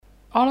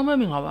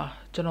အားလုံးပဲမင်္ဂလာပါ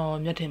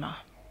ကျွန်တော်မြတ်ထင်ပါ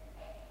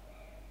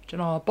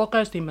ကျွန်တော်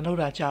podcast တွေမလုပ်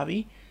တာ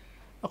ကြာပြီ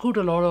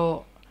အခုတ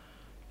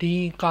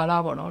လောတော့ဒီကာလ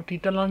ပေါ့နော်ဒီ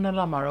တစ်လနှစ်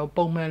လမှာတော့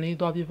ပုံမှန်လေး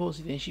သွားပြဖို့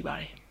အစီအစဉ်ရှိပါ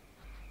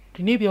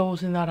တယ်ဒီနေ့ပြောဖို့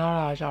စဉ်းစားထား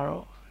တာကြ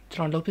တော့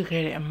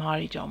ကျွန်တော်လုပ်ဖြစ်ခဲ့တဲ့အမှား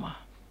တွေကြောင့်ပါ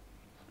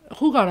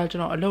အခုကာလ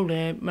ကျွန်တော်အလုပ်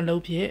လည်း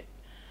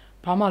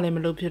မလုပ်ဖြစ်ဘာမှလည်းမ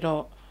လုပ်ဖြစ်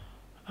တော့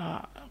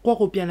ကိုယ့်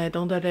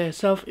ကိုပြန်လဲသုံးသပ်တဲ့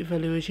self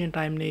evaluation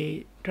time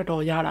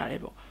လေးတော်တော်ရလာ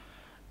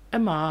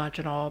တယ်ပေါ့အဲ့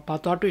မှာကျွန်တော်ဘာ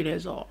သွားတွေ့လဲ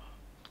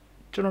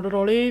ဆိုတော့ကျွန်တော်တော်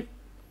တော်လေး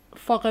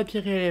focus ဖြ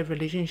စ်ခဲ့တဲ့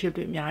relationship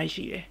တွေအများကြီး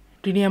ရှိတယ်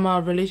ဒီနေရာမှာ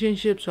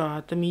relationship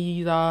ဆိုတာတ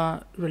မီးသား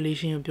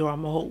relation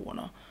ကိုပြောတာမဟုတ်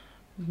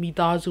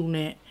ဘူးပေါ့နော်မိသားစု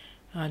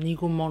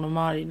နဲ့ညီကိုမောင်နှမ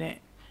တွေနဲ့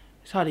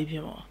စသည်ဖြ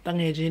င့်ပေါ့တ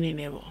ငယ်ချင်း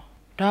တွေနဲ့ပေါ့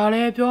ဒါ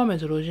လည်းပြောရမယ်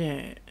ဆိုလို့ရှိ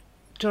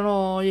ရင်ကျွန်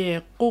တော်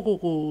ရဲ့ကို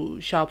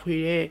ရှာဖွေ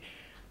တဲ့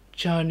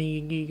journey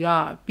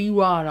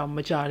ကပြီးွားတော့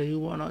မကြသေး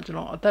ဘူးပေါ့နော်ကျွန်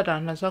တော်အသက်တာ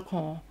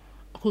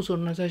29အခုဆို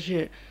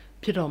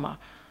28ဖြစ်တော့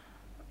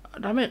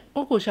မှာဒါပေမဲ့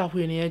ကိုရှာ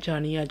ဖွေနေတဲ့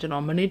journey ကကျွန်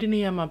တော်မနေ့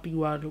တနေ့မှ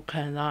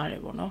ပြီးွားလို့ခံစားရတယ်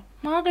ပေါ့နော်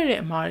မှားခဲ့တဲ့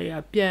အမှားတွေ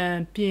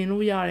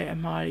ကပြန်ပြင်လို့ရတဲ့အ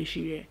မှား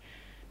တွေရှိ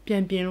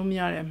တယ်ပြန်ပြင်လို့မ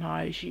ရတဲ့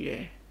အမှားတွေရှိတ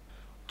ယ်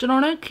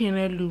ကျွန်တော်နဲ့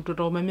ခင်တဲ့လူတော်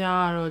တော်များများ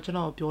ကတော့ကျွန်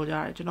တော်ပြောကြ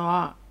တယ်ကျွန်တော်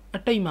ကအ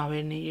တိတ်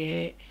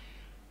မှာပဲနေရဲ့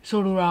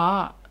ဆိုလိုတာ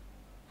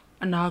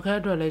ကအနာ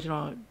ဂတ်အတွက်လည်း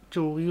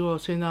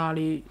ကျွန်တော်ကြိုပြီးတော့စဉ်းစား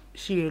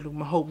လေးရှိ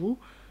ရလို့မဟုတ်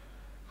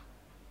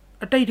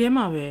ဘူးအတိတ်ထဲ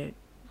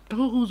မှာပဲတ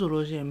ခုခု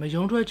ဆိုလို့ရှိရင်မ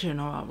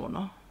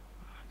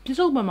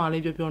ယုံထွက်ချင်တော့ပါပေါ့နော်ပြစ္ဆုတ်ပံမှာ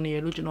လေးပြောနေရ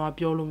လို့ကျွန်တော်က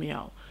ပြောလို့မရ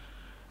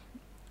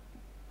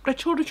ဘူးတ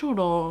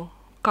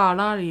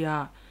ချို့တော့ကာလတွေက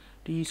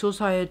ဒီ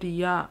society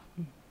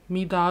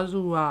ကမိသား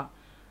စု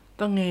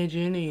ကတ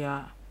ငယ်ချင်းတွေက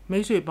မိ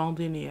တ်ဆွေပေါင်းသ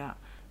င်းတွေ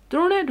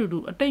ကသူတို့နဲ့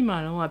အတူတူအတိတ်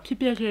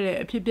မှာတော့ဖြစ်ပျက်ခဲ့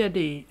တဲ့အဖြစ်ပျက်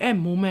တွေအဲ့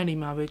moment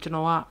တွေမှာပဲ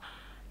ကျွန်တော်က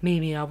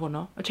နေ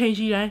ရပေါ့နော်အ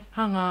ချိန်ရှိတိုင်း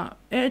ဟာငါ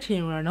အဲ့အ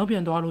ချိန်က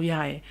နောက်ပြန်သွားလို့ရ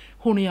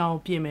ရင်ဟိုနေရာ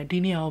ကိုပြင်မယ်ဒီ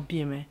နေရာ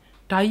ကိုပြင်မယ်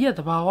ဒါကြီး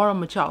ရဲ့သဘာ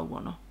ဝတော့မချ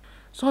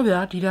ဘူးပေါ့နော်ဆိုတော့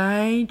ဗျာဒီတို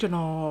င်းကျွန်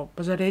တော်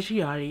ပါဇက်တဲ့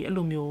ရှိရာတွေ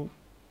အဲ့လို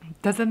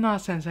မျိုးဒ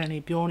သနာဆန်နေ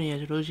ပြောနေ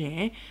ရဆိုလို့ရှိရ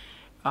င်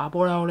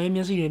ပေါ်တာကိုလ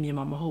ည်းမျက်စိတွေမြင်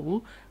မှာမဟုတ်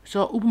ဘူးဆို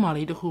တော့ဥပမာ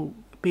လေးတစ်ခု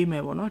ပေးမ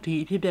ယ်ပေါ့နော်ဒီ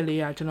အဖြစ်ပြက်လေး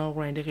ကကျွန်တော်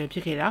grind တကယ်ဖြ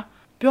စ်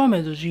ခဲ့တာပြောမ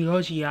ယ်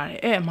ဆိုရီတော့ကြီးရ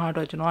တယ်အဲ့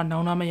အမှားတော့ကျွန်တော်ကနော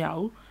င်နာမရ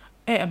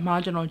ဘူးအဲ့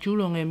အမှားကျွန်တော်ကျူး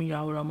လွန်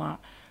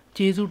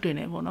ခဲ့မိတာတော့မှကျေးဇူး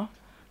တင်တယ်ပေါ့နော်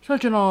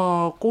ဆိုတော့ကျွန်တော်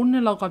9နှ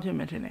စ်လောက်ကဖြစ်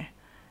မယ်ထင်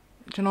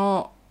တယ်ကျွန်တော်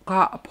ကအ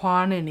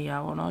ဖွားနဲ့နေရ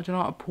ပါတော့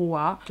ကျွန်တော်အဖိုး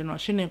ကကျွန်တော်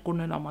10နှစ်9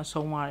နှစ်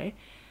လောက်မှဆုံးသွားတယ်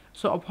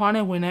ဆိုတော့အဖွား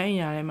နဲ့ဝန်ထမ်းအိမ်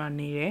ယာထဲ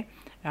မှာနေတယ်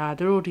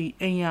သူတို့ဒီ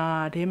အိမ်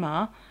ယာထဲ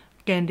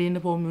မှာကန်တင်း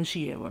တစ်ပုံ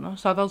မျိုးရှိ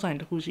ရပေါ့နော်စားတောက်ဆိုင်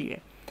တစ်ခုရှိ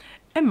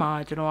တယ်အဲ့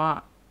မှာကျွန်တော်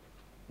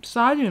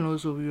ကစားကျင်လို့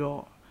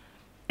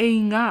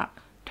ဆိုပြီးတော့အိမ်က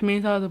ထမ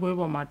င်းစားစပွဲ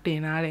ပေါ်မှာတ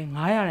င်ထားတဲ့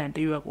900ရန်တ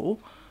ရွက်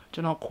ကိုကျွ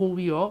န်တော်ခိုး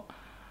ပြီးတော့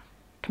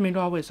ထမ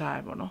င်းတော်ဝယ်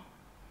စားရပေါ့နော်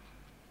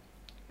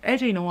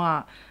အဲ့ချိန်တု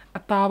န်းက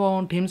အသား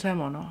ပေါင်းဒင်းဆန်း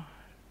ပေါ့နော်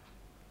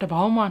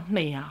တပေါင်းမှ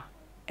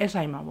200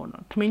အဲ့ဆိုင်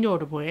မှာပေါ့နော်ထမင်း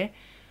ကြော်တစ်ပွဲ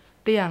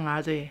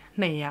150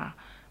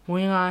 200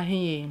မွေးငါ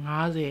ဟင်းရီ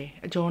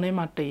50အကျော်ထဲ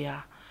မှာ100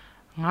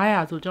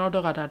 900ဆိုကျွန်တော်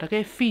တို့ကဒါတ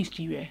ကယ် fees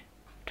ကြီးပဲ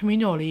ထမ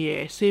င်းကြော်လေးရ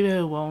ယ်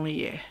ဆေးပဲပေါင်းလေး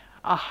ရယ်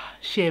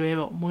share ပဲ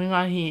ပေါ့မွေး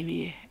ငါဟင်းရီ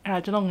လေးရယ်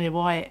အဲ့ဒါကျွန်တော်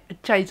ငယ်ဘွားရဲ့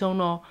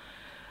အကြိုက်ဆုံးတော့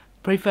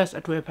breakfast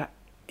အတွဲ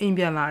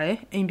ဖက်အိမ်ပြန်လာတယ်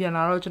အိမ်ပြန်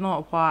လာတော့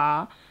ကျွန်တော်အ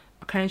ဖွား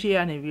အခန်းရှိ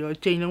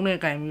ရနေပြီးတော့ချိန်လုံး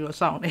နဲ့ကင်ပြီးတော့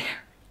စောင့်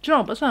တယ်ကျွန်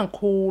တော်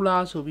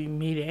ပတ်စံခိုးလား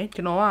ဆိုပြီးမေး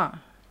တယ်ကျွန်တော်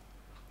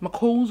ကမ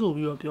ခိုး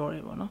ဆိုပြီးတော့ပြောတ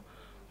ယ်ပေါ့နော်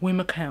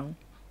ဝင်မခံ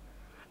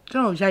ဘူးကျွ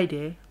န်တော်ရိုက်တ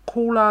ယ်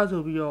ခိုး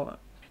လားဆိုပြီးတော့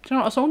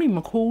ကျွန်တော်အဆုံးထိ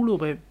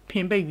မခိုးလို့ပဲဖ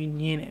င်ပိတ်ပြီး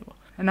ညင်း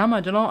တယ်ပေါ့အ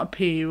နားမှာကျွန်တော်အ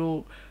ဖေ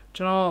တို့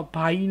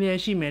ကျွန်တော်ဘာကြီးလ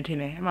ည်းရှိမယ်ထင်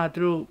တယ်အဲ့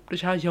မှာသူတို့တ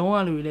ခြားရုံး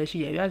ရလူတွေလည်း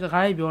ရှိရဗျာစ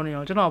ကားတွေပြောနေ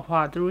အောင်ကျွန်တော်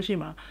အဖွားသူတို့ရှိ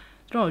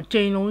မှာကျွန်တော်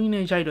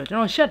ချိန်လုံးကြီးနဲ့ရိုက်တော့ကျွန်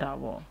တော်ရှက်တာ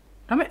ပေါ့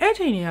ဒါပေမဲ့အဲ့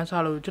ချိန်တွေကစ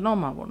လို့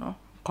ကျွန်တော်မှာပေါ့နော်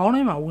ခေါင်း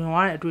ထဲမှာဝင်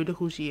သွားတဲ့အတွေ့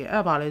တစ်ခုရှိရဲ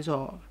အဲ့ဘာလဲဆို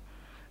တော့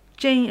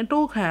ချိန်အ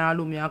တိုးခံ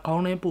ရလို့များခေါ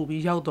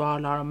င်းထဲပို့ပြီးရောက်သွား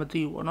လာတော့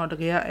မသိဘူးပေါ့နော်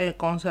တကယ်ကအဲ့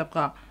concept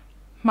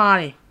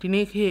ကမှားတယ်ဒီ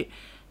နေ့ခေတ်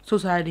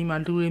society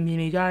မှာလူတွေမြင်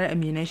နေကြတဲ့အ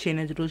မြင်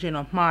နဲ့ရှင်နေဆိုလို့ရှိရင်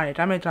တော့မှား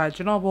တယ်ဒါပေမဲ့ဒါ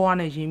ကျွန်တော်ဘ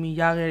ဝနဲ့ရင်းမိ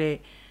ရခဲ့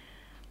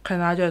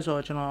တဲ့ခံစားချက်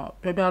ဆိုတော့ကျွန်တော်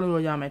ပြောပြလို့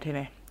ရမယ်ထင်တ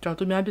ယ်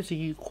ကျွန်တော်သူများပစ္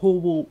စည်းခိုး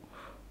ဖို့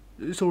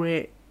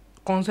ဆိုတဲ့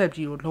concept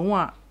ကြီးကိုလုံးဝ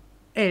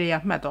အဲ့တွေ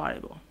ကမှတ်သွားတ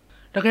ယ်ပေါ့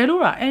တကယ်လို့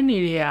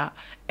အဲ့နေတွေ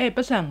ကအဲ့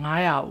ပတ်စံ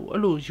900ကိုအဲ့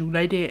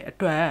လိုယူလိုက်တဲ့အ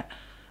တွက်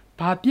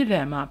ဘာပြစ်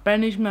ဒဏ်မှ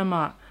punishment မှ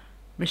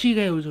မရှိ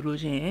ခဲ့ဘူး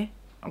ဆိုလို့ရှိ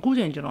ရင်အခု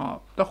ချိန်ကျွန်တော်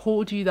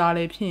တခိုးအကြီး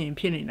သားလေးဖြ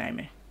စ်နေနိုင်မ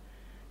ယ်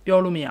ပြော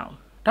လို့မရ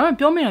ဘူးဒါပေမဲ့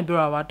ပြောမရပြော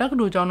တာပါတက္က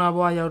သိုလ်ကျောင်း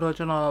သားဘွားရောက်တော့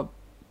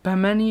ကျွန်တော်ဗန်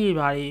မန်းကြီး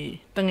တွေပါတွေ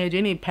တငယ်ချ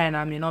င်းတွေ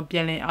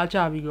ဖန်တာမြင်တော့ပြန်လည်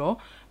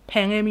အားကျပြီးတော့ဖ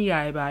န်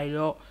ခဲ့မိတာတွေပါ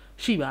တော့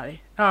ရှိပါတယ်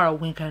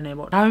အဲ့ဒါတော့ဝန်ခံ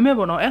တယ်ပေါ့ဒါပေမဲ့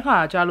ပေါ့နော်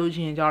အဲ့ခါကြာလို့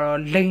ရှိရင်ကျတော့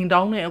လိန်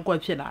တောင်းတဲ့အကွက်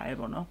ဖြစ်လာ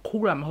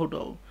တယ်ပေါ့နော်ခိုးတာမဟုတ်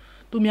တော့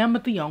ဘူးသူများမ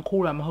သိ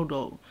အောင်ခိုးတာမဟုတ်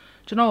တော့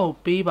ဘူးကျွန်တော်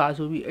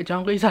ပေးပါဆိုပြီး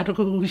အကြောင်းကိစ္စတစ်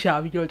ခုခု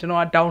ရှာပြီးတော့ကျွန်တော်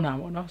ကတော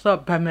င်းတာပေါ့နော်ဆိုတော့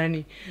ဗန်မ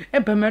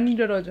န်းကြီးအဲ့ဗန်မ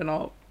န်းကြီးတော့ကျွန်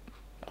တော်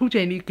ခု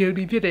ချိန်ကြီး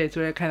guilty ဖြစ်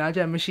တယ်ဆိုရဲခံ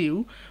စားချက်မ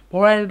ရှိဘူး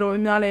ဘော်ရိုင်းတော်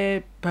များ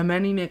လဲဗန်မ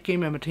န်းကြီးနဲ့ကိ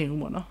မ့်မယ်မထင်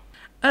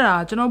ဘူးပေါ့နော်အဲ့ဒါ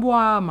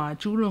ကျွန်တော်ဘွားမှာ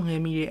ကျူးလွန်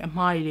ခဲ့မိတဲ့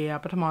အမှားတွေ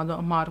ကပထမဆုံး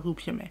အမှားတစ်ခု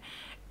ဖြစ်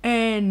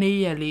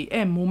မယ်နေရ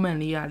လေးmoment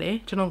လေးရ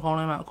တယ်ကျွန်တော်ခေါင်း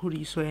ထဲမှာအခု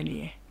ဒီ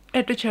ဆွဲနေတ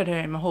ယ်တစ်ချက်တ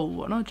ည်းမဟုတ်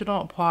ဘူးပေါ့နော်ကျွန်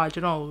တော်အဖွားကျွ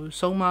န်တော်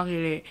ကိုဆုံးမ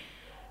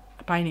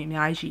ခဲ့တဲ့အပိုင်းတွေ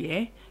အများကြီးရှိ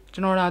တယ်ကျွ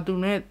န်တော်ဒါသူ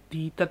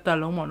နဲ့ဒီတက်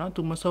လုံးပေါ့နော်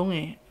သူမဆုံးရ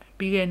င်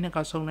ပြီးခဲ့တဲ့နှစ်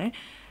ကဆုံးတယ်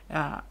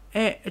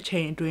အချိ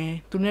န်အတွင်း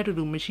သူနဲ့တူ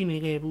တူမရှိနေ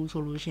ခဲ့ဘူး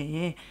ဆိုလို့ရှိရ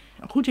င်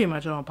အခုချိန်မှာ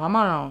ကျွန်တော်ဘာမှ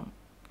တော့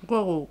ကို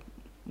ယ့်ကို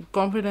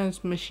confidence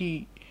မရှိ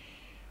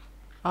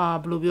ဘ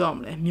ယ်လိုပြောရမ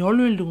လဲမျော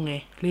လွင့်လူင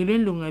ယ်လေးလွ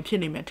င့်လူငယ်ဖြစ်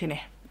နေမှထင်တ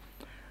ယ်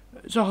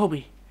ဆိုဟုတ်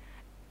ပြီ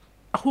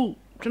အခု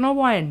ကျွန်တော်ဘ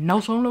ဝရဲ့နော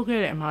က်ဆုံးလုပ်ခဲ့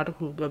တဲ့အမှားတစ်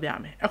ခုပြောပြ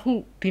မယ်အခု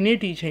ဒီနေ့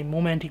ဒီချိန်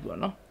moment ထိပေါ့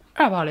နော်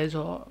အဲ့ဒါဘာလဲ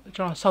ဆိုတော့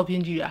ကျွန်တော်စောက်ပြ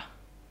င်းကြည့်တာ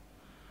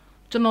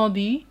ကျွန်တော်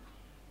ဒီ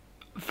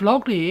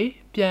vlog တွေ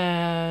ပြန်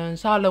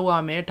စလုပ်ရ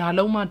မယ်ဒါ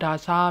လုံးမှဒါ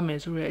စားရမယ်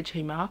ဆိုတဲ့အချိ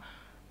န်မှာ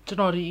ကျွန်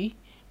တော်ဒီ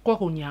ကိုယ့်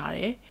ကိုညာတ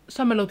ယ်ဆ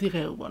က်မလုပ်ဖြစ်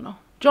ခဲ့ဘူးပေါ့နော်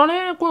ကျွန်တော်လ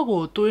ည်းကိုယ့်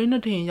ကိုသွေးနှ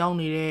စ်ထင်ရောက်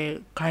နေတဲ့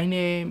ခိုင်း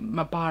နဲ့မ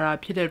ပါတာ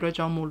ဖြစ်တဲ့အတွက်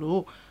ကြောင့်မို့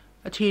လို့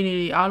အခြေအနေ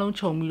တွေအားလုံး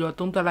ခြုံပြီးတော့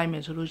သုံးသပ်လိုက်မ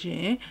ယ်ဆိုလို့ရှိ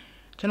ရင်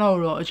ကျွန်တော်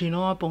တို့အချိန်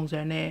တော့ပုံ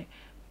စံနဲ့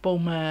ပုံ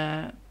မှန်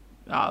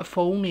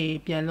ဖုန်းတွေ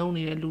ပြန်လုပ်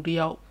နေတဲ့လူတ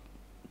ယောက်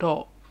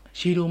တော့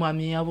ရေလိုမှ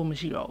မြင်ရဖို့မ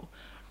ရှိတော့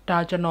ဘူးဒါ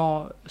ကျွန်တော်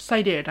စို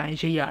က်တဲ့အတိုင်း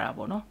ရေးရတာ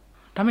ပေါ့နော်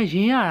ဒါပေမဲ့ရ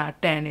င်းရတာ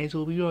တန်တယ်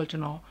ဆိုပြီးတော့ကျွ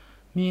န်တော်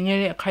မြင်ခဲ့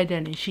တဲ့အခိုက်အတ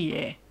န့်တွေရှိတ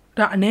ယ်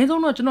ဒါအနည်း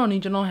ဆုံးတော့ကျွန်တော်ဟန်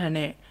နဲ့ကျွ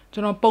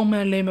န်တော်ပုံမှ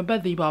န်လည်းမပ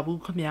တ်သေးပါ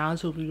ဘူးခင်ဗျာ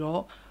ဆိုပြီး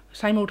တော့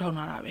စိုင်းမုတ်ထောင်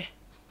လာတာပဲ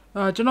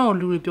ကျွန်တော်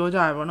လူတွေပြောကြ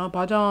ရပါတော့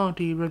ဘာကြောင့်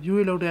ဒီ review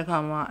တွေလုပ်တဲ့အခါ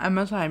မှာ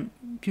MSI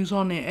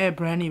Fusion နဲ့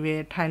brand တွေပဲ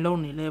ထိုင်လုံ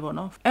နေလဲပေါ့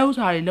နော်ဥစ္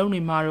စာတွေလုံ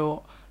နေမှာတော့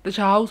တ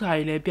ခြားဥစ္စာ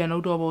တွေလည်းပြန်လု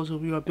ပ်တော့ဖို့ဆို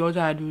ပြီးတော့ပြော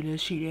ကြရလူတွေလ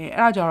ည်းရှိတယ်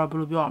အဲ့ဒါကြတော့ဘယ်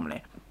လိုပြောရမလဲ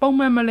ပုံ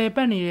မှန်မလဲပ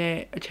တ်နေတဲ့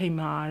အချိန်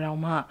မှာတော့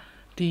မှ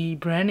ဒီ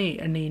brand တွေ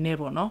အနေနဲ့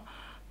ပေါ့နော်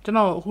ကျွန်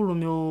တော်အခုလို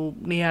မျိုး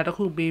နေရာတစ်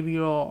ခုပေး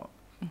ပြီးတော့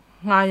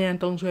ငှားရန်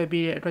သုံးဆွဲ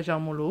ပေးတဲ့အတွက်ကြော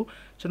င့်မို့လို့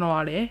ကျွန်တော်က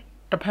လည်း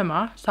တစ်ဖက်မှာ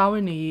စားဝ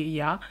တ်နေရေးအ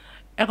ရာ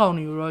အကောင့်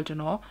တွေကိုတော့ကျွ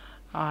န်တော်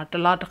တ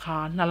စ်လတစ်ခါ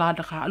နှစ်လ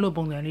တစ်ခါအဲ့လို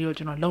ပုံစံလေးကို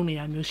ကျွန်တော်လုပ်နေ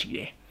ရမျိုးရှိတ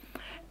ယ်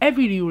အဲ့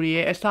ဗီဒီယိုတွေ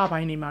ရဲ့အစပို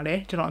င်းတွေမှာလ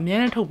ည်းကျွန်တော်အများ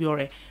နဲ့ထုတ်ပြော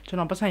တယ်ကျွန်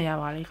တော်ပတ်စံရ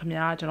ပါတယ်ခင်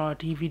ဗျာကျွန်တော်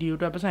ဒီဗီဒီယို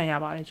အတွက်ပတ်စံရ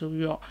ပါတယ်ဆို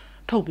ပြီးတော့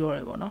ထုတ်ပြောတ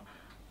ယ်ပေါ့နော်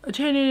အ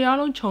ခြေအနေတွေအား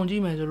လုံးခြုံကြ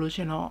ည့်မယ်ဆိုလို့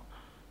ရှင်တော့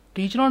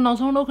ဒီကျွန်တော်နောက်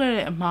ဆုံးလုပ်ခဲ့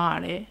တဲ့အမှားက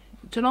လည်း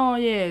ကျွန်တော်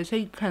ရဲ့စိ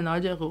တ်ခံစား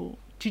ချက်ကို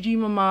ကြီးကြီး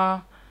မားမား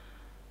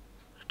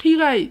ထိ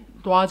ခိုက်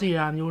သွားစေ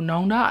တာမျိုးနော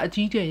င်တအ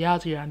ကြီးကျယ်ရ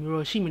စေတာမျိုး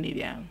တော့ရှိမနေ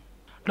ပြန်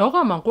လောက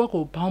မှာကိုယ့်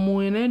ကိုဘောင်မဝ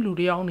င်တဲ့လူ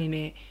တယောက်အနေ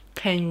နဲ့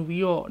ခံယူ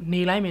ပြီးတော့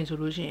နေလိုက်မယ်ဆို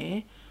လို့ရှိရင်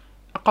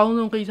အကောင်း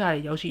ဆုံးကိစ္စတွေ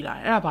ရောက်ရှိလာတ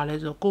ယ်အဲ့ဒါဘာလဲ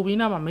ဆိုကိုဗီ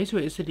နာမှာမိတ်ဆွေ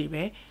အစ်စ်တွေ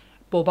ပဲ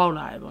ပေါ်ပေါက်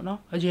လာတယ်ပေါ့နော်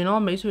အရင်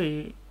တော့မိတ်ဆွေ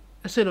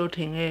အစ်စ်လို့ထ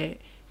င်ခဲ့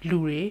လူ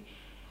တွေ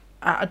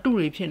အတု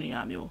တွေဖြစ်နေ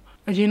တာမျိုး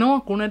အရင်တော့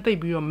ကိုယ်နဲ့တိတ်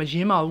ပြီးတော့မရ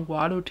င်းပါဘူး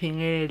ကွာလို့ထင်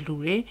ခဲ့တဲ့လူ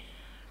တွေ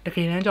တက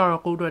ယ်တမ်းကျ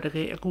တော့ကိုယ့်အတွက်တက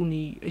ယ်အကူအ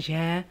ညီအရ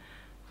န်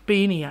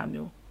ပေးနေရ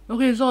မျိုးโอ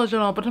เคဆိုတော့ကျွ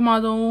န်တော်ပထမ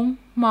ဆုံး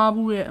မှား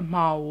ဘူးတဲ့အ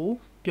မှားကို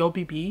ပြော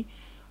ပြီးပြီ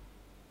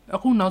အ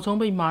ခုနောက်ဆုံး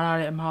ပိတ်မှားရ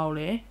တဲ့အမှားကို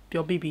လည်း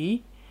ပြောပြီးပြီ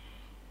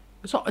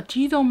ဆိုတော့အ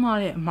ကြီးဆုံးမှား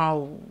တဲ့အမှား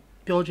ကို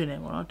ပြောချင်တယ်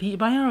ပေါ့နော်ဒီအ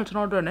ပိုင်းကတော့ကျွန်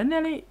တော်တို့နည်းန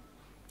ည်းလေး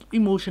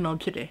emotional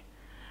ဖြစ်တယ်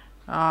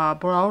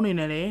brown အနေ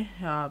နဲ့လည်း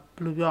ဘ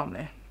ယ်လိုပြောရမ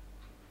လဲ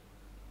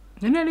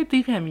နည်းနည်းလေးသိ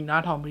ခံပြီး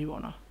နားထောင်ပြီး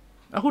ပေါ့နော်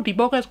အခုဒီ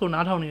podcast ကို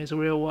နားထောင်နေဆို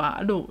ရဲဟိုက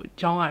အဲ့လိုအ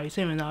ကြောင်းအရာတွေ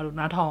စိတ်ဝင်စားလို့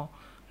နားထောင်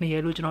နေရ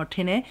လို့ကျွန်တော်ထ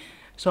င်တယ်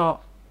ဆိုတော့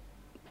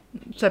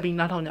ဆက်ပြီး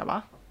နားထောင်ကြပါ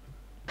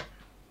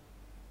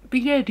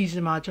ပြီးခဲ့တဲ့ဒီဇ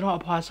င်ဘာကျွန်တော်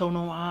အဖွာဆုံး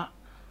တော့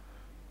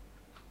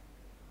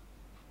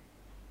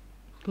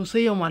သူ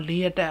စေးရုံမှာ၄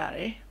ရက်တက်ရတ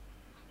ယ်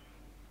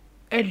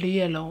အဲ့၄ရ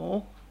က်လုံးကို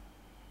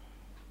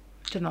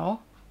ကျွန်တော်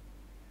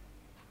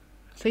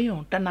စေးရုံ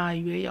တနာ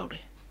ရီပဲရောက်တ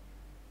ယ်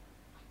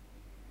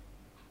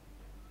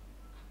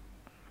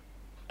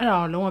အဲ့ဒါ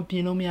တော့လုံးဝပြ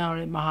င်လို့မရ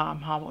တဲ့မဟာအ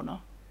မှားပေါ့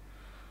နော်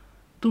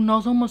သူနော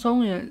က်ဆုံးမ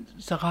ဆုံးရင်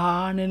စ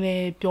ကားနည်းန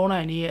ည်းပြော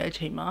နိုင်နေတဲ့အ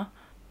ချိန်မှာ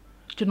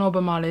ကျွန်တော်ဘ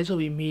ယ်မှာလဲဆို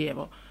ပြီးမေးရ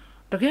ပေါ့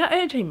တကယ်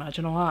အဲ့အချိန်မှာ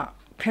ကျွန်တော်က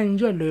ခံ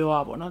ကြွလွဲ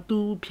သွားပေါ့နော်သူ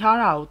ဖျား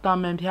တာကိုတာ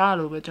မန်ဖျားရ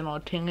လို့ပဲကျွန်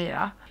တော်ထင်ခဲ့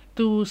တာ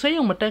သူစိတ်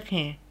ယုံမတက်ခ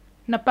င်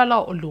နှစ်ပတ်လော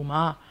က်အလို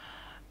မှာ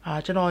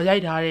ကျွန်တော်ရို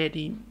က်ထားတဲ့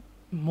ဒီ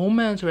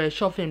moment ဆိုရယ်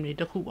short film တွေ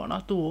တစ်ခုပေါ့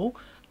နော်သူ့ကို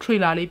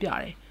trailer လေးပြတ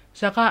ယ်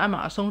ဇက်ကအမှ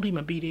အဆုံးထိမ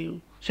ပြီးသေး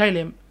ဘူးရိုက်လ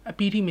ည်းအ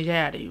ပြီးထိမရို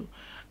က်ရသေးဘူး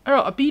အဲ့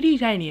တော့အပြီးထိ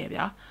ရိုက်နေရ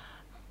ဗျာ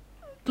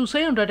သူစိ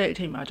တ်ယုံတက်တဲ့အ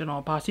ချိန်မှာကျွန်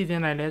တော်ဘာစီစ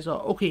ဉ်လိုက်လဲဆို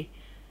တော့ okay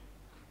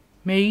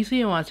မေကြီးစိ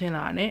တ်ယုံကဆင်း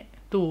လာတဲ့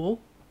သူ့ကို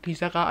ဒီ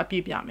ဇက်ကအပြ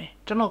ည့်ပြမယ်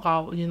ကျွန်တော်ကော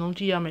အရင်ဆုံး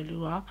ကြည့်ရမယ်လူ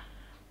က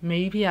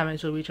မေးဖြစ်ရမယ်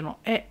ဆိုပြီးကျွန်တော်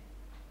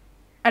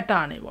အတ္တ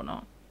နေပေါ့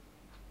နော်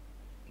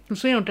သူ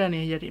စိတ်ယုံတက်နေ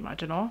တဲ့ရက်တွေမှာ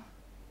ကျွန်တော်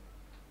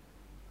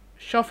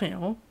short film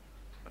ကို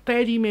တဲ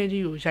ကြီးမဲ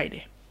ကြီးကိုရိုက်တ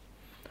ယ်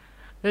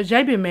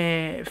ရိုက်ပေမဲ့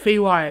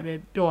fail ရတယ်ပဲ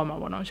ပြောရမှာ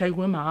ပေါ့နော်ရိုက်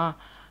ခွင်းမှာ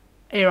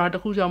error တ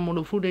စ်ခုကြောင့်မို့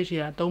လို့ footage တွေ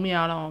က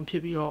300လောက်အောင်ဖြ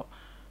စ်ပြီးတော့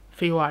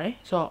fail ရတယ်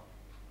ဆိုတော့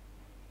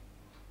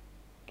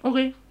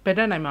okay ဘယ်တ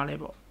က်နိုင်မှာလဲ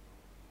ပေါ့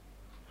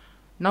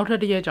နောက်ထပ်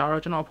တစ်ရက်ကြာ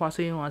တော့ကျွန်တော်အဖွား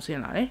ဆေးရုံကဆ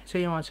င်းလာတယ်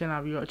ဆေးရုံကဆင်းလာ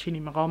ပြီးတော့အခြေအနေ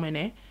မကောင်းမင်း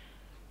နဲ့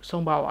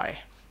ဆုံးပါသွားတယ်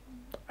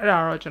အဲ့ဒါ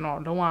တော့ကျွန်တော်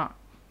လုံးဝ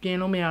ပြင်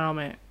လို့မရတော့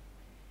မဲ့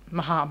မ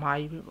ဟာအမား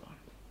ကြီးပဲပေါ့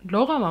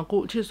လောကမှာ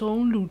ကိုအချစ်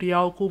ဆုံးလူတ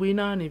ယောက်ကိုဘေး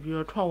နားနေပြီး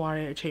တော့ထွက်သွား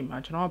တဲ့အချိန်မှာ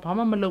ကျွန်တော်ဘာ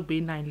မှမလုပ်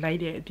ပေးနိုင်လိုက်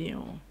တဲ့အပြင်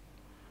တော်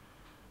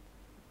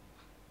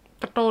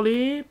တော်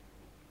လေး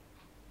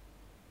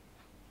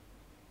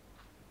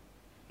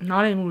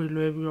နားလည်မှုတွေ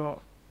လွဲပြီးတော့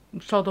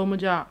စောက်သုံးမ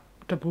ကြ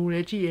တပူ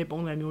ရဲကြည့်ရဲ့ပုံ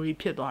စံမျိုးကြီး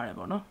ဖြစ်သွားတယ်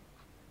ပေါ့နော်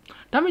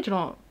ဒါပေမဲ့ကျွန်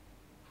တော်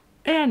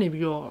အဲ့ကနေ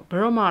ပြီးတော့ဘယ်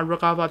တော့မှ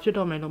recover ဖြစ်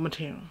တော့မယ်လို့မထ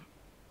င်ဘူး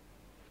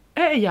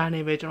အဲ့အရာ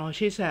နဲ့ပဲကျွန်တော်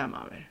ရှေ့ဆက်ရ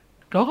မှာပဲ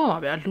တော့ကောင်ပါ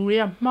ဗျာလူတွေ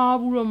ကမှား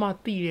ဘူးတော့မှ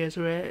တည်တယ်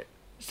ဆိုတော့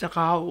စ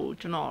ကားကို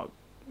ကျွန်တော်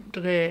တ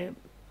ကယ်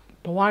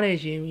ဘဝနဲ့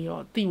ရင်းပြီး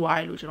တော့တိသွား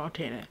ရလို့ကျွန်တော်ထ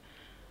င်တယ်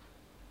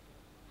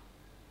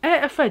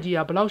effect ကြီးက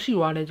ဘယ်လောက်ရှိ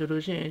သွားလဲဆို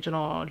လို့ရှိရင်ကျွန်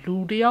တော်လူ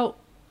တယောက်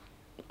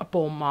အ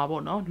ပေါ်မှာ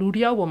ပေါ့နော်လူတ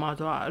ယောက်ပေါ်မှာ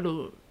ဆိုတာအဲ့လို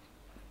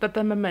တ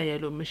က်မတ်ရဲ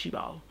လို့မရှိ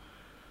ပါ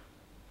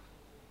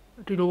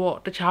ဘူးဒီလိုပေါ့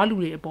တခြားလူ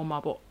တွေအပေါ်မှာ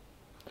ပေါ့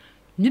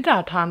မေတ္တာ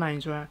ထားနိုင်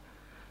စွမ်း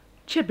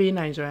ချစ်ပေး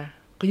နိုင်စွမ်း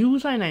ဂရု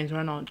စိုက်နိုင်စွ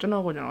မ်းတော့ကျွန်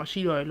တော်ရှိ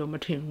တော့ရလို့မ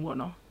ထင်ဘူးပေါ့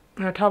နော်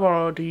ထားပါ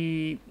တော့ဒီ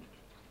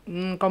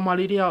ကောင်မ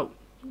လေးတယောက်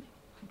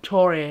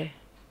ချောတယ်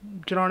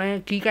ကျွန်တော်လည်း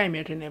ကြီးကြိုက်မ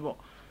ယ်ထင်တယ်ပေါ့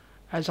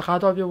စကား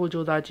တော့ပြောဖို့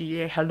ကြိုးစားကြည့်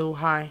ရဲ hello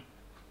hi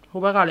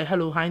ဟိုဘက်ကလည်း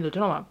hello hi ဆိုကျွ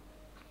န်တော်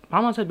ဘာ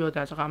မှဆက်ပြော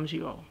တဲ့စကားမရှိ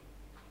တော့ဘူး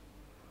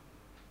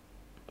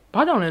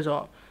ဘာကြောင့်လဲဆို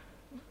တော့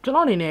ကျွန်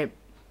တော်အနေနဲ့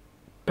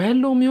ဘယ်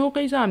လိုမျိုး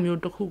ကိစ္စမျိုး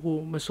တစ်ခုကို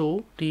မဆို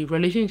ဒီ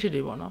relationship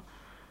တွေပေါ့နော်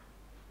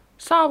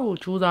စဖို့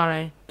ကြိုးစားတို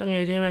င်းတင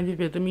ယ်ချင်းပဲဖြစ်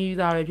ဖြစ်သမီး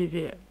သားပဲဖြစ်ဖြ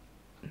စ်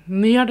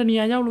နေရာတနေ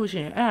ရာရောက်လို့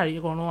ရှိရင်အဲ့အရာကြီး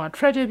အကုန်လုံးက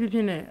tragic ဖြစ်ဖြ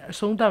စ်နဲ့အ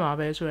ဆုံးသတ်မှာ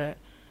ပဲဆိုရက်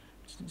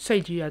စိ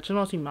တ်ကြီးကကျွန်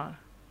တော်စီမှာ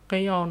ကိ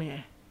န်းအောင်နေတ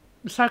ယ်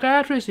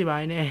psychiatrist တွေပို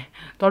င်းနဲ့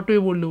တော့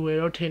တွေးဖို့လိုရ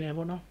တော့ထင်တယ်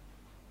ပေါ့နော်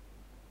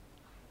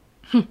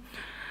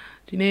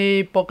ဒီနေ့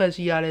podcast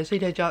ကြီးရတယ်စိ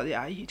တ်ထက်ကြစ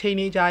ရာကြီးအချိန်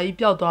ကြီးကြာကြီး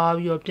ပျောက်သွား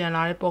ပြီးတော့ပြန်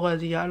လာတဲ့ podcast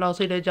ကြီးကအဲ့လောက်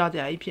စိတ်ထက်ကြစ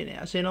ရာကြီးဖြစ်နေ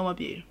အစင်းတော့မ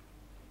ပြေဘူး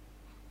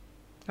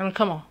အဲ့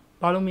come on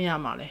ဘာလို့မရ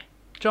မှာလဲ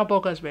ကျွန်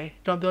တော် podcast ပဲ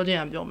ကျွန်တော်ပြောချင်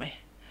အောင်ပြောမယ်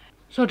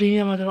ဆိုတော့ဒီ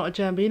နေ့မှာကျွန်တော်အ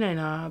ကြံပေးနိုင်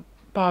တာ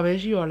ဘာပဲ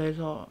ရှိရလဲ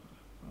ဆိုတော့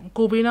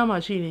ကိုပေးနားမှာ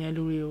ရှိနေတဲ့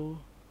လူတွေကို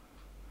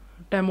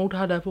တန်မိုး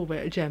ထားတတ်ဖို့ပဲ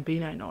အကြံပေး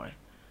နိုင်တော့တယ်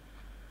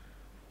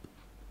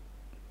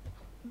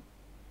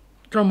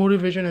ကျွန်တော်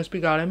motivational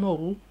speaker လည်းမဟုတ်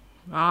ဘူး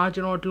ကျွ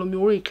န်တော်ဒီလို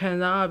မျိုးတွေခံ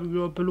စားပြီး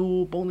တော့ဘလို့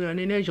ပုံစံအ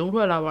နေနဲ့ရုံထွ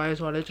က်လာပါရဲ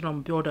ဆိုတော့လည်းကျွန်တော်မ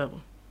ပြောတတ်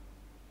ဘူး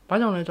ဘာ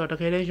ကြောင့်လဲဆိုတော့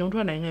တကယ်လည်းရုံထွ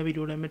က်နိုင်ခဲ့ပြီ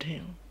လို့လည်းမထင်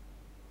ဘူး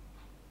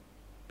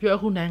ပြီးတော့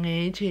အခုနိုင်ငံ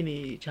ရေးအခြေအနေ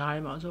ကြားထဲ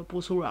မှာဆို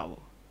ပိုဆိုးတာ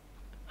ပေါ့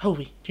ဟုတ်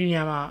ပြီဒီနေ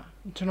ရာမှာ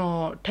ကျွန်တော်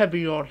ထပ်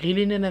ပြီးတော့လေး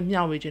နက်မျှ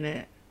ဝေခြင်းနဲ့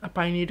အ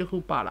ပိုင်းလေးတစ်ခု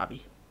ပါလာပြီ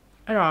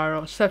အဲ့ဒါက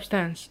တော့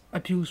substance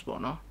abuse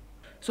ပေါ့နော်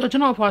ဆိုတော့ကျွ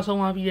န်တော်ဖွာဆုံး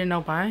သွားပြီးတဲ့နော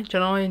က်ပိုင်းကျွ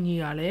န်တော်ရဲ့ညီ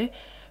ကလည်း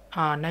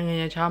နိုင်ငံ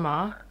ရေးခြားမှာ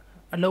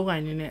အလုပ်ကို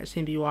င်းနေနဲ့အဆ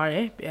င်ပြေသွားတ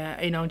ယ်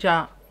အိမ်အောင်ကျ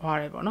သွား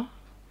တယ်ပေါ့နော်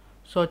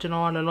ဆိုတော့ကျွန်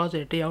တော်ကလောလောဆ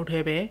ယ်တယောက်တ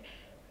ည်းပဲ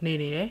နေ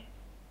နေတယ်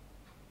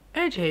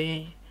အဲ့ချိ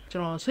န်ကျွ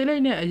န်တော်ဆေးလိ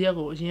ပ်နဲ့အရက်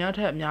ကိုအရင်ကထ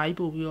က်အများကြီး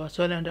ပို့ပြီးတော့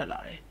ဆွဲလန်းတက်လာ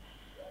တယ်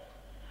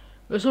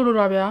ဆိုလို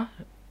တာဗျာ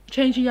အ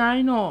ချိန်ကြီးတို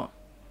င်းတော့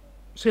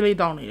ဆေးလိပ်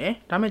တောင်းနေတယ်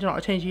ဒါပေမဲ့ကျွန်တော်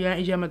အချိန်ကြီးတိုင်း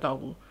အရက်မတောက်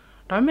ဘူး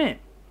ဒါပေမဲ့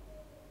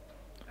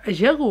အ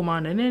ရက်ကိုမှ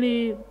နည်းနည်း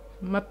လေး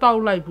မတော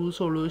က်လိုက်ဘူး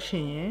ဆိုလို့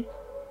ရှိရင်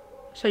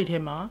စိတ်ထဲ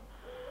မှာ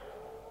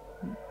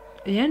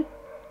အရင်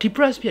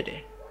depress ဖြစ်တ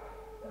ယ်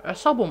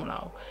ဆောက်ပုံမ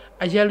လား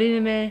အရက်လေးန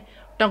ည်းနည်း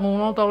တကုံ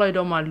လောက်တောက်လိုက်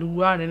တော့မှလူ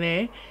ကနည်းန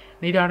ည်း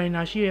နေတာနေ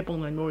တာရှိတဲ့ပုံ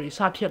စံမျိုးတွေစ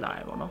ဖြစ်လာတ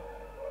ယ်ပေါ့နော်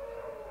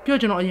ပြီး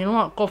တော့ကျွန်တော်အရင်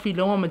တော့ coffee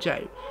လုံးဝမကြို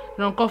က်ဘူး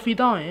ကျွန်တော် coffee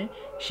တောက်ရင်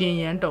ရှင်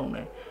ရမ်းတုံတ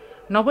ယ်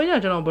နောက်ပိုင်းကျ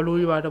ကျွန်တော်ဘလို့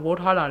ရွာတဘော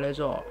ထားလာလဲ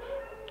ဆိုတော့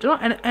ကျွန်တော်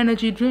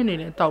energy drink တွေ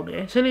လည်းတောက်တ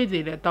ယ်ဆေးလိပ်တွေ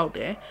လည်းတောက်တ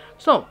ယ်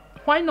so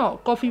why not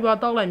coffee ပါ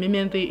တောက်လိုက်မြင်မြ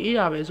င်သေးအေး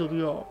တာပဲဆို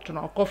ပြီးတော့ကျွန်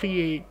တော် coffee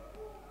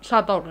စ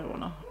တောက်တယ်ပေါ့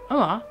နော်ဟု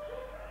တ်လား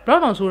ဘယ်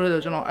တော့ဆိုရဲ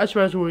ဆိုကျွန်တော်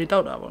espresso တွေတော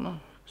က်တာပေါ့နော်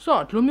ဆို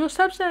တော့ဒီလိုမျိုး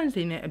substance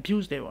တွေနဲ့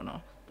abuse တွေပေါ့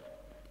နော်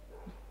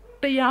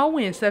တရားဝ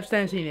င်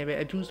substance တွေနဲ့ပဲ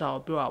abuse တာ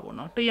ကိုပြောတာပေါ့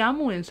နော်တရားမ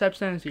ဝင်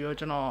substance တွေတော့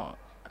ကျွန်တော်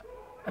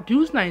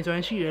abuse နိုင်စွ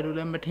မ်းရှိတယ်လို့လ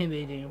ည်းမထင်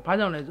သေးချင်ဘူးဘာ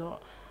ကြောင့်လဲဆိုတော့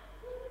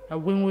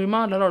ဝင်မှ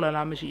လော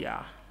လာမရှိတာ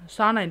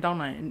စားနိုင်တောင်း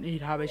နိုင်အနေ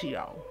ထားပဲရှိ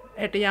တာ哦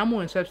တရားမ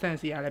ဝင် substance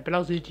တွေကလည်းဘယ်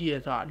လောက်ဈေးကြီးရဲ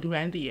ဆိုတာလူ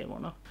တိုင်းသိရ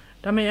ပေါ့နော်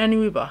ဒါပေမဲ့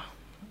anyway ပါ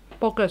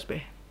podcast ပဲ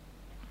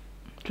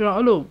ကျွန်တော်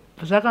အဲ့လို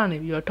ပါဇက်ကနေ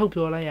ပြီးတော့ထုတ်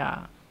ပြောလိုက်ရ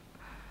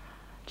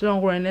ကျွန်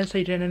တော်ကိုယ်တိုင်နဲ့စိ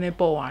တ်ထဲနည်းနည်း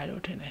ပေါ်သွားတယ်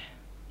လို့ထင်တယ်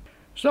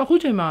ဆိုတော့အခု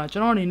ချိန်မှာကျွ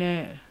န်တော်အနေနဲ့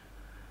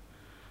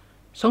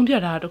ဆုံးဖြ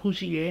တ်ထားတာတစ်ခု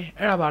ရှိတယ်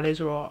အဲ့ဒါပါလဲ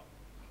ဆိုတော့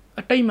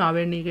အတိတ်မှာ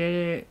ပဲနေခဲ့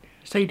တဲ့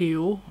စိတ်တွေ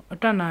ကိုအ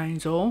တက်နိုင်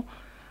ဆုံး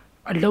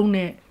အလုံး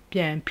နဲ့ပြ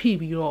န်ဖိ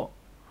ပြီးတော့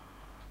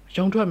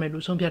ရုံထွက်မယ်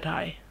လို့ဆုံးဖြတ်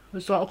ထားတယ်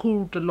ဆိုတော့အခု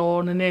တလော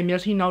နည်းနည်းမျ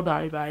က်စိနောက်တာ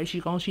တွေပါရှိ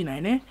ကောင်းရှိနို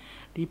င်တယ်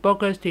ဒီ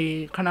podcast တွေ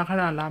ခ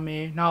ဏလာမ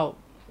ယ်နောက်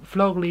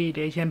vlog လေး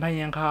တွေရန်ဖန်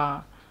ရန်ခါ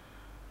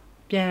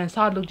ပြန်စ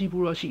လုပ်ကြည့်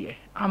ဖို့တော့ရှိတယ်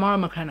အာမ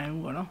မခံနိုင်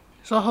ဘူးပေါ့နော်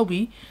ဆိုတော့ဟုတ်ပြီ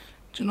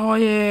ကျွန်တော်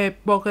ရဲ့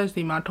podcast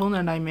ဒီမှာထုံး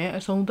စံတိုင်းပဲ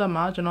အဆုံးသတ်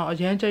မှာကျွန်တော်အ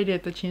ရန်ကြိုက်တဲ့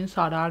သချင်း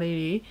စာသားလေး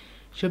တွေ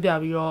ရွတ်ပြ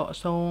ပြီးတော့အ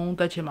ဆုံး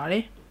သတ်ချင်ပါတ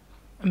ယ်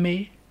အမေ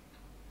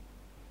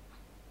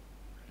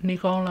နေ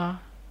ကောင်းလား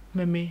မ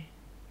မေ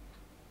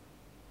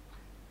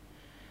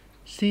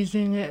စီစ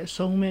ဉ်ရဲ့အ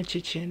ဆုံးမဲ့ချ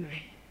စ်ချင်းတွေ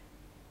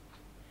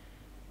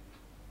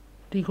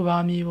ဒီကဘာ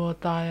မြေပေါ်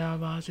ตายရ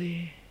ပါစေ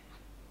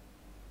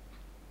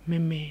မ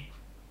မေ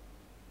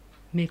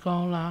နေကော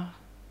င်းလား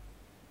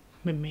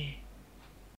မမေ